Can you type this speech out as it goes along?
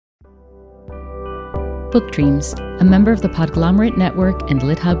Book Dreams, a member of the Podglomerate Network and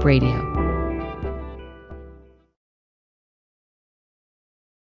LitHub Radio.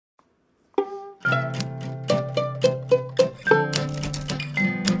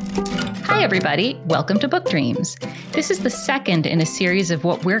 Hi, everybody. Welcome to Book Dreams. This is the second in a series of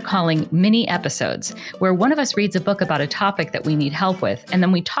what we're calling mini episodes, where one of us reads a book about a topic that we need help with, and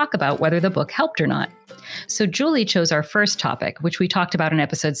then we talk about whether the book helped or not. So Julie chose our first topic, which we talked about in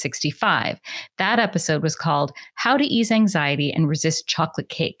episode 65. That episode was called How to Ease Anxiety and Resist Chocolate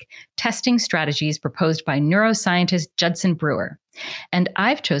Cake, Testing Strategies Proposed by Neuroscientist Judson Brewer. And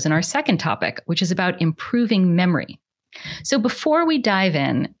I've chosen our second topic, which is about improving memory. So before we dive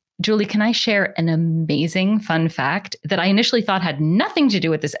in, Julie, can I share an amazing fun fact that I initially thought had nothing to do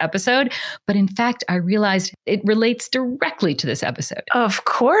with this episode, but in fact, I realized it relates directly to this episode? Of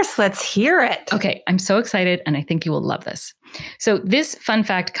course, let's hear it. Okay, I'm so excited, and I think you will love this. So this fun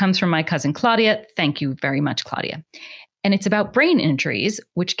fact comes from my cousin Claudia. Thank you very much, Claudia. And it's about brain injuries,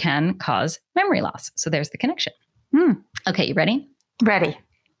 which can cause memory loss. So there's the connection. Okay, you ready? Ready.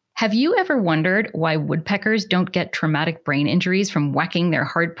 Have you ever wondered why woodpeckers don't get traumatic brain injuries from whacking their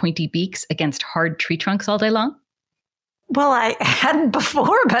hard, pointy beaks against hard tree trunks all day long? Well, I hadn't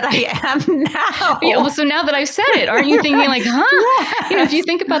before, but I am now. Yeah, well, so now that I've said it, aren't you thinking like, huh? Yes. If you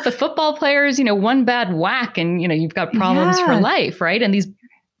think about the football players, one bad whack and, you've got problems for life, right? And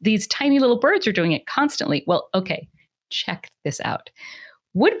these tiny little birds are doing it constantly. Well, okay, check this out.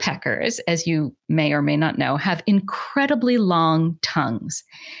 Woodpeckers, as you may or may not know, have incredibly long tongues.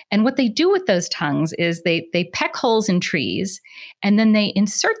 And what they do with those tongues is they peck holes in trees, and then they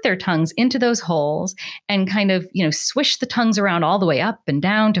insert their tongues into those holes and kind of, swish the tongues around all the way up and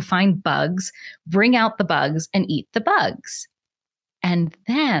down to find bugs, bring out the bugs, and eat the bugs. And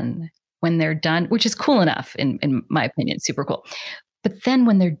then when they're done, which is cool enough, in my opinion, super cool. But then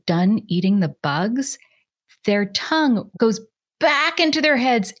when they're done eating the bugs, their tongue goes back into their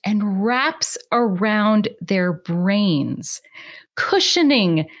heads and wraps around their brains,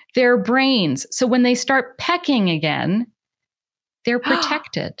 cushioning their brains. So when they start pecking again, they're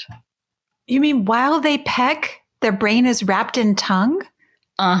protected. You mean while they peck, their brain is wrapped in tongue?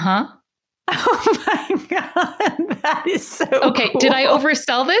 Uh-huh. Oh my God. That is so Okay, cool. Did I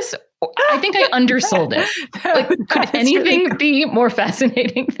oversell this? I think I undersold it. Could anything really cool. be more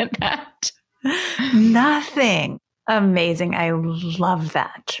fascinating than that? Nothing. Amazing. I love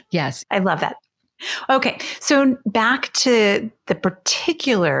that. Yes. I love that. Okay. So back to the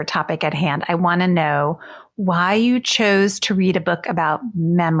particular topic at hand, I want to know why you chose to read a book about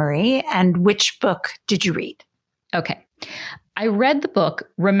memory and which book did you read? Okay. I read the book,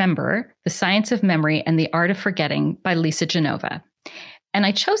 Remember, The Science of Memory and the Art of Forgetting by Lisa Genova. And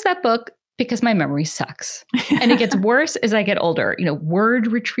I chose that book because my memory sucks. And it gets worse as I get older. Word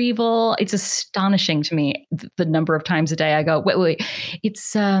retrieval, it's astonishing to me the number of times a day I go, wait,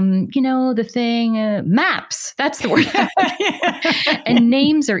 it's, the thing, maps, that's the word. And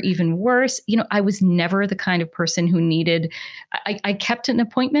names are even worse. I was never the kind of person who needed, I kept an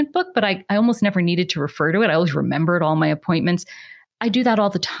appointment book, but I almost never needed to refer to it. I always remembered all my appointments. I do that all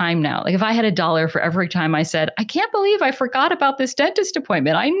the time now. Like if I had $1 for every time I said, I can't believe I forgot about this dentist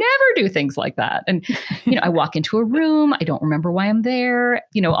appointment. I never do things like that. And, I walk into a room, I don't remember why I'm there,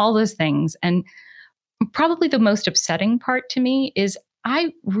 all those things. And probably the most upsetting part to me is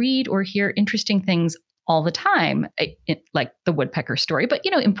I read or hear interesting things all the time, like the woodpecker story, but,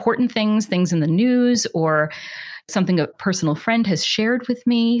 important things in the news or something a personal friend has shared with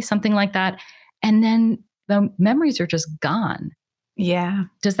me, something like that. And then the memories are just gone. Yeah.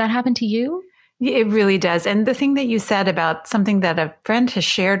 Does that happen to you? It really does. And the thing that you said about something that a friend has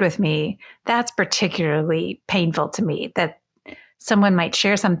shared with me, that's particularly painful to me, that someone might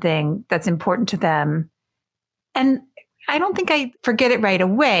share something that's important to them. And I don't think I forget it right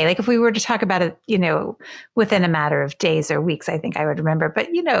away. Like if we were to talk about it, within a matter of days or weeks, I think I would remember. But,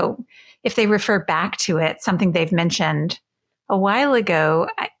 if they refer back to it, something they've mentioned a while ago,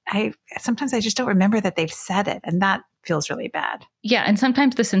 I sometimes I just don't remember that they've said it. And that feels really bad. Yeah. And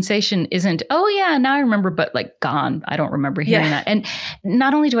sometimes the sensation isn't, oh yeah, now I remember, but like gone. I don't remember hearing that. And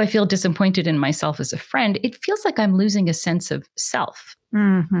not only do I feel disappointed in myself as a friend, it feels like I'm losing a sense of self.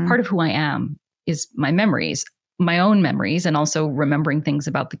 Mm-hmm. Part of who I am is my memories, my own memories, and also remembering things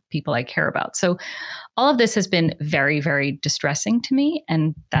about the people I care about. So all of this has been very, very distressing to me.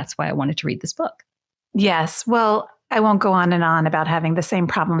 And that's why I wanted to read this book. Yes. Well, I won't go on and on about having the same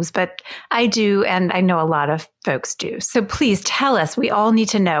problems, but I do, and I know a lot of folks do. So please tell us, we all need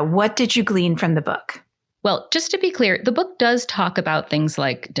to know, what did you glean from the book? Well, just to be clear, the book does talk about things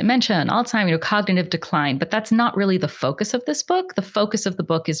like dementia and Alzheimer's, cognitive decline, but that's not really the focus of this book. The focus of the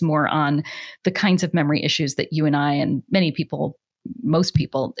book is more on the kinds of memory issues that you and I and most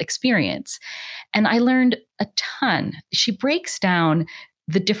people experience. And I learned a ton. She breaks down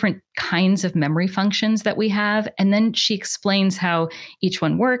the different kinds of memory functions that we have, and then she explains how each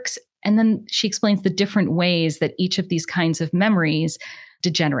one works. And then she explains the different ways that each of these kinds of memories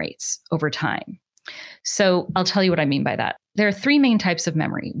degenerates over time. So I'll tell you what I mean by that. There are three main types of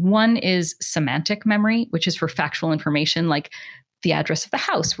memory. One is semantic memory, which is for factual information, like the address of the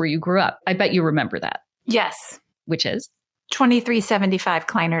house where you grew up. I bet you remember that. Yes. Which is? 2375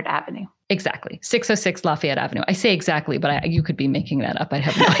 Kleinert Avenue. Exactly. 606 Lafayette Avenue. I say exactly, but you could be making that up. I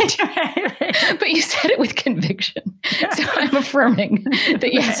have no idea. But you said it with conviction. So I'm affirming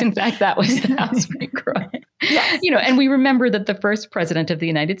that, yes, in fact, that was the house where you grew up. Yes. And we remember that the first president of the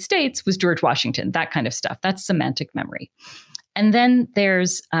United States was George Washington, that kind of stuff. That's semantic memory. And then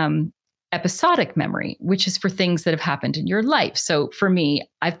there's episodic memory, which is for things that have happened in your life. So for me,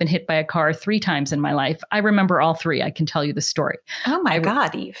 I've been hit by a car 3 times in my life. I remember all 3. I can tell you the story. Oh my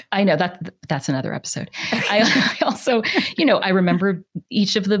God, Eve. I know that's another episode. I also, I remember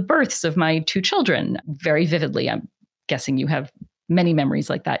each of the births of my 2 children very vividly. I'm guessing you have many memories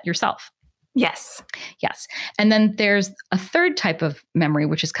like that yourself. Yes. Yes. And then there's a third type of memory,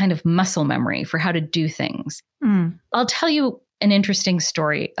 which is kind of muscle memory for how to do things. I'll tell you an interesting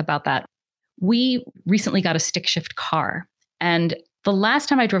story about that. We recently got a stick shift car. And the last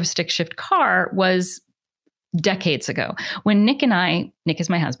time I drove a stick shift car was decades ago. When Nick is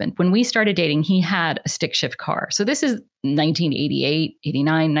my husband, when we started dating, he had a stick shift car. So this is 1988,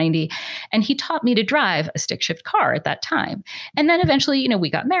 89, 90. And he taught me to drive a stick shift car at that time. And then eventually,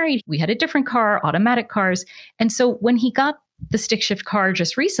 we got married. We had a different car, automatic cars. And so when he got the stick shift car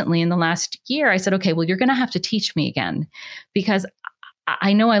just recently in the last year, I said, okay, well, you're going to have to teach me again, because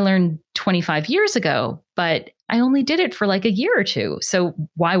I know I learned 25 years ago, but I only did it for like a year or 2. So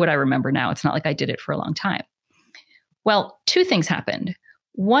why would I remember now? It's not like I did it for a long time. Well, 2 things happened.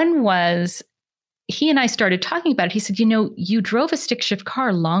 One was he and I started talking about it. He said, you drove a stick shift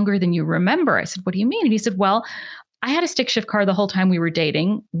car longer than you remember. I said, what do you mean? And he said, well, I had a stick shift car the whole time we were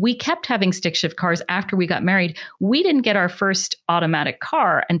dating. We kept having stick shift cars after we got married. We didn't get our first automatic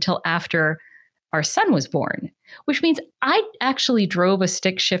car until after our son was born, which means I actually drove a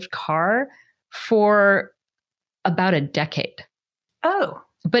stick shift car for about a decade. Oh.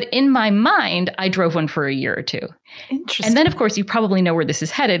 But in my mind, I drove one for a year or 2. Interesting. And then, of course, you probably know where this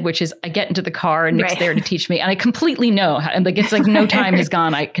is headed, which is I get into the car and Nick's there to teach me. And I completely know. And it's like no time has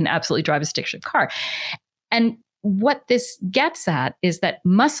gone. I can absolutely drive a stick shift car. And what this gets at is that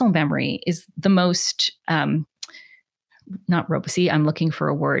muscle memory is the most not robust. I'm looking for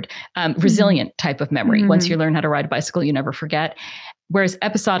a word. Resilient type of memory. Once you learn how to ride a bicycle, you never forget. Whereas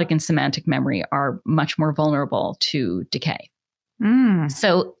episodic and semantic memory are much more vulnerable to decay.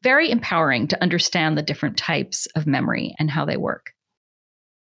 So very empowering to understand the different types of memory and how they work.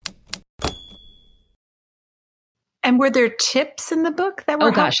 And were there tips in the book that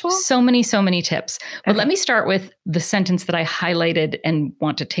were helpful? So many tips. But let me start with the sentence that I highlighted and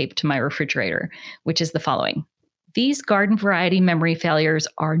want to tape to my refrigerator, which is the following. These garden variety memory failures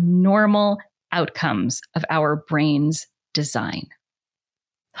are normal outcomes of our brain's design.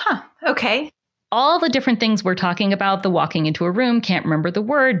 Huh. Okay. All the different things we're talking about, the walking into a room, can't remember the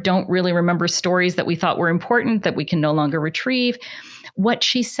word, don't really remember stories that we thought were important that we can no longer retrieve. What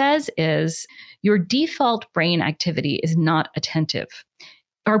she says is your default brain activity is not attentive.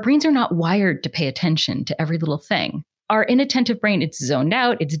 Our brains are not wired to pay attention to every little thing. Our inattentive brain, it's zoned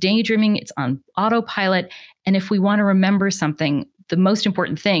out, it's daydreaming, it's on autopilot. And if we want to remember something, the most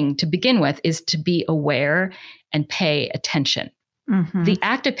important thing to begin with is to be aware and pay attention. The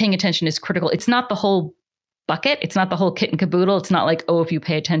act of paying attention is critical. It's not the whole bucket. It's not the whole kit and caboodle. It's not like, if you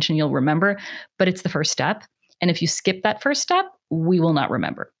pay attention, you'll remember, but it's the first step. And if you skip that first step, we will not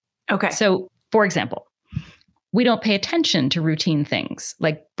remember. Okay. So for example, we don't pay attention to routine things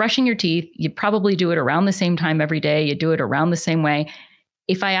like brushing your teeth. You probably do it around the same time every day. You do it around the same way.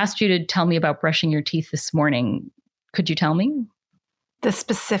 If I asked you to tell me about brushing your teeth this morning, could you tell me? The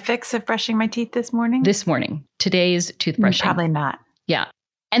specifics of brushing my teeth this morning? This morning, today's toothbrushing. Probably not. Yeah.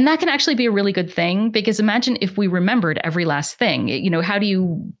 And that can actually be a really good thing, because imagine if we remembered every last thing. How do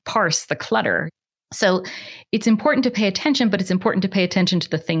you parse the clutter? So it's important to pay attention, but it's important to pay attention to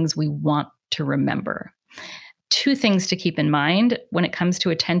the things we want to remember. 2 things to keep in mind when it comes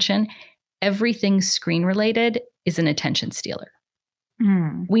to attention. Everything screen related is an attention stealer.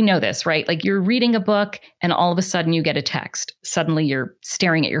 We know this, right? Like you're reading a book and all of a sudden you get a text. Suddenly you're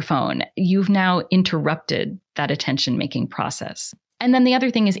staring at your phone. You've now interrupted that attention-making process. And then the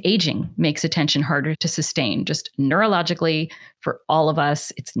other thing is aging makes attention harder to sustain, just neurologically for all of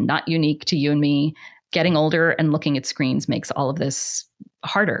us. It's not unique to you and me. Getting older and looking at screens makes all of this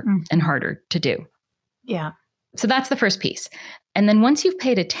harder and harder to do. Yeah. So that's the first piece. And then once you've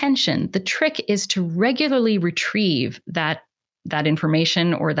paid attention, the trick is to regularly retrieve that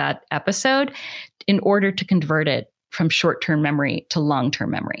information or that episode in order to convert it from short-term memory to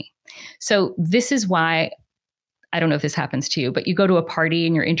long-term memory. So this is why, I don't know if this happens to you, but you go to a party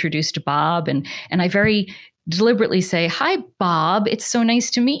and you're introduced to Bob, and I very deliberately say, "Hi, Bob. It's so nice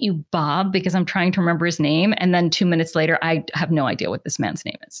to meet you, Bob," because I'm trying to remember his name. And then 2 minutes later, I have no idea what this man's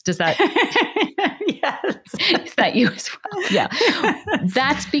name is. Does that? Yes. Is that you as well? Yeah.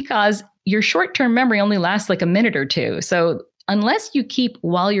 That's because your short-term memory only lasts like a minute or two. So unless you keep,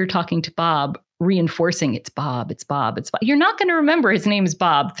 while you're talking to Bob, reinforcing it's Bob, it's Bob, it's Bob, you're not going to remember his name is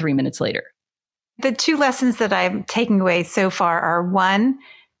Bob 3 minutes later. The two lessons that I'm taking away so far are, one,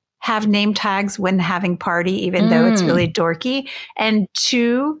 have name tags when having party, even though it's really dorky. And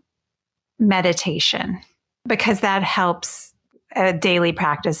two, meditation, because that helps a daily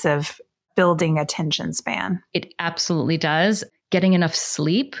practice of building attention span. It absolutely does. Getting enough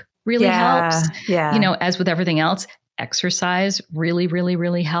sleep really helps. Yeah. You know, as with everything else, exercise really, really,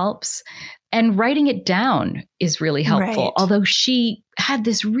 really helps. And writing it down is really helpful. Right. Although she had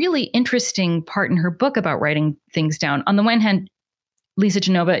this really interesting part in her book about writing things down. On the one hand, Lisa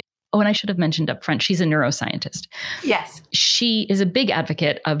Genova, and I should have mentioned up front, she's a neuroscientist. Yes. She is a big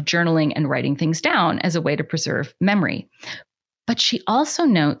advocate of journaling and writing things down as a way to preserve memory. But she also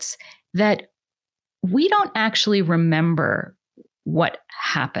notes that we don't actually remember what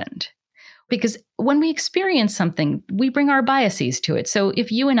happened. Because when we experience something, we bring our biases to it. So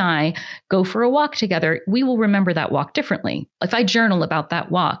if you and I go for a walk together, we will remember that walk differently. If I journal about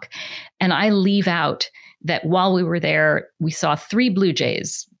that walk and I leave out that while we were there, we saw 3 blue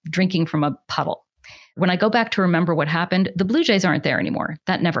jays drinking from a puddle. When I go back to remember what happened, the blue jays aren't there anymore.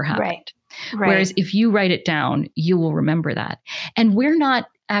 That never happened. Right. Whereas if you write it down, you will remember that. And we're not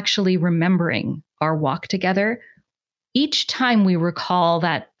actually remembering our walk together. Each time we recall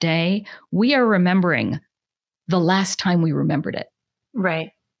that day, we are remembering the last time we remembered it.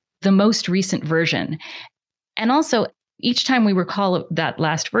 Right. The most recent version. And also, each time we recall that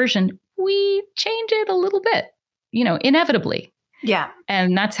last version, we change it a little bit, you know, inevitably. Yeah.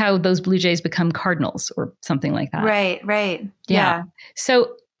 And that's how those blue jays become cardinals or something like that. Right. Yeah.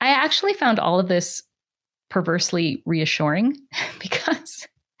 So I actually found all of this perversely reassuring because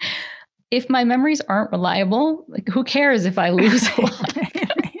if my memories aren't reliable, like who cares if I lose a lot?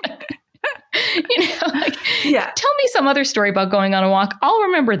 You know, like, tell me some other story about going on a walk. I'll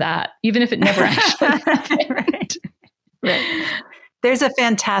remember that, even if it never actually happened. Right. There's a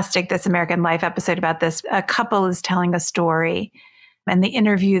fantastic This American Life episode about this. A couple is telling a story and they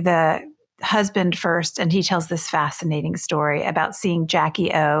interview the husband first, and he tells this fascinating story about seeing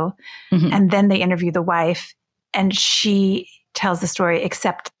Jackie O. And then they interview the wife, and she tells the story,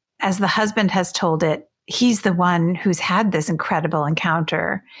 except as the husband has told it, he's the one who's had this incredible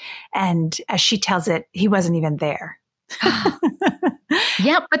encounter. And as she tells it, he wasn't even there.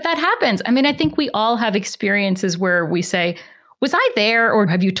 Yeah, but that happens. I mean, I think we all have experiences where we say, was I there, or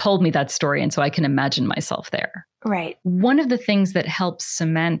have you told me that story? And so I can imagine myself there. Right. One of the things that helps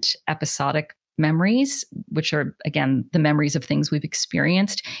cement episodic memories, which are, again, the memories of things we've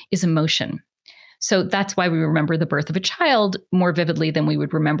experienced, is emotion. So that's why we remember the birth of a child more vividly than we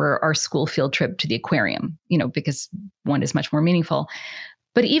would remember our school field trip to the aquarium, you know, because one is much more meaningful.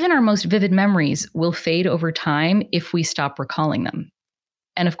 But even our most vivid memories will fade over time if we stop recalling them.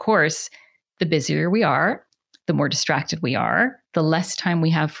 And of course, the busier we are, the more distracted we are, the less time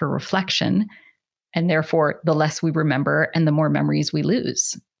we have for reflection, and therefore the less we remember and the more memories we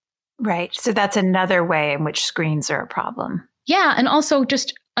lose. Right. So that's another way in which screens are a problem. Yeah. And also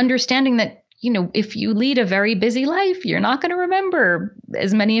just understanding that, you know, if you lead a very busy life, you're not going to remember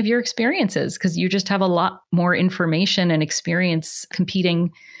as many of your experiences because you just have a lot more information and experience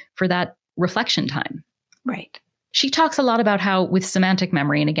competing for that reflection time. Right. She talks a lot about how with semantic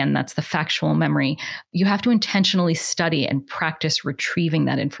memory, and again, that's the factual memory, you have to intentionally study and practice retrieving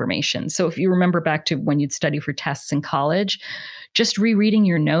that information. So if you remember back to when you'd study for tests in college, just rereading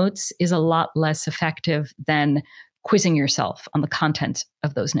your notes is a lot less effective than quizzing yourself on the content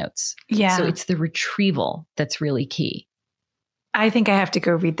of those notes. Yeah. So it's the retrieval that's really key. I think I have to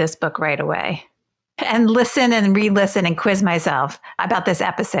go read this book right away. And listen and re-listen and quiz myself about this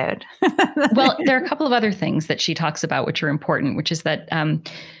episode. Well, there are a couple of other things that she talks about which are important, which is that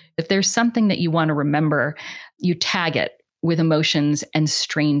if there's something that you want to remember, you tag it with emotions and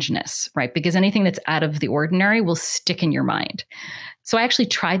strangeness, right? Because anything that's out of the ordinary will stick in your mind. So I actually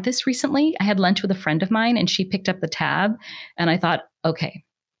tried this recently. I had lunch with a friend of mine and she picked up the tab and I thought, okay,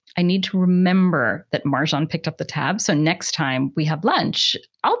 I need to remember that Marjan picked up the tab. So next time we have lunch,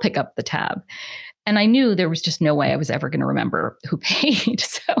 I'll pick up the tab. And I knew there was just no way I was ever going to remember who paid.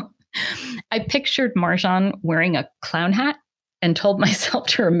 So I pictured Marjan wearing a clown hat and told myself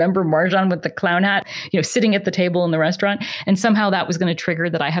to remember Marjan with the clown hat, sitting at the table in the restaurant. And somehow that was going to trigger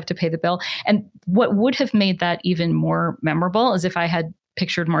that I have to pay the bill. And what would have made that even more memorable is if I had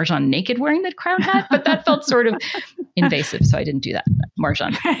pictured Marjan naked wearing that clown hat, but that felt sort of invasive. So I didn't do that.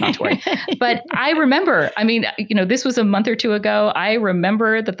 Marjan, not to worry. But I remember, this was a month or two ago. I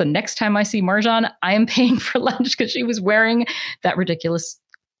remember that the next time I see Marjan, I am paying for lunch because she was wearing that ridiculous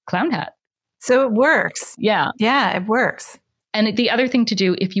clown hat. So it works. Yeah. Yeah, it works. And the other thing to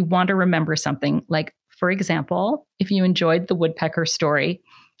do, if you want to remember something, like, for example, if you enjoyed the woodpecker story,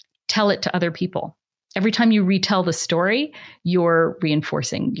 tell it to other people. Every time you retell the story, you're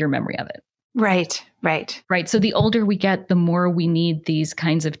reinforcing your memory of it. Right. So the older we get, the more we need these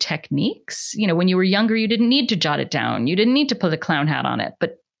kinds of techniques. When you were younger, you didn't need to jot it down. You didn't need to put a clown hat on it,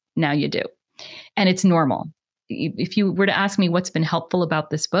 but now you do. And it's normal. If you were to ask me what's been helpful about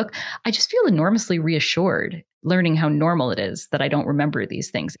this book, I just feel enormously reassured learning how normal it is that I don't remember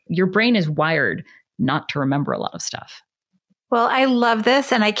these things. Your brain is wired not to remember a lot of stuff. Well, I love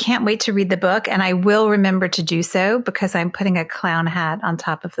this and I can't wait to read the book, and I will remember to do so because I'm putting a clown hat on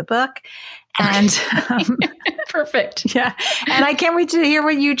top of the book. And perfect. Yeah. And I can't wait to hear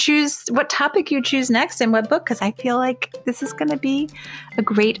what topic you choose next and what book, because I feel like this is going to be a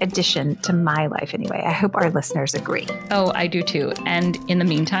great addition to my life anyway. I hope our listeners agree. Oh, I do too. And in the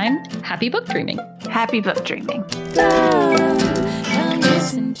meantime, happy book dreaming. Happy book dreaming. Come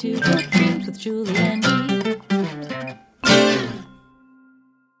listen to Book Dreams with Julie and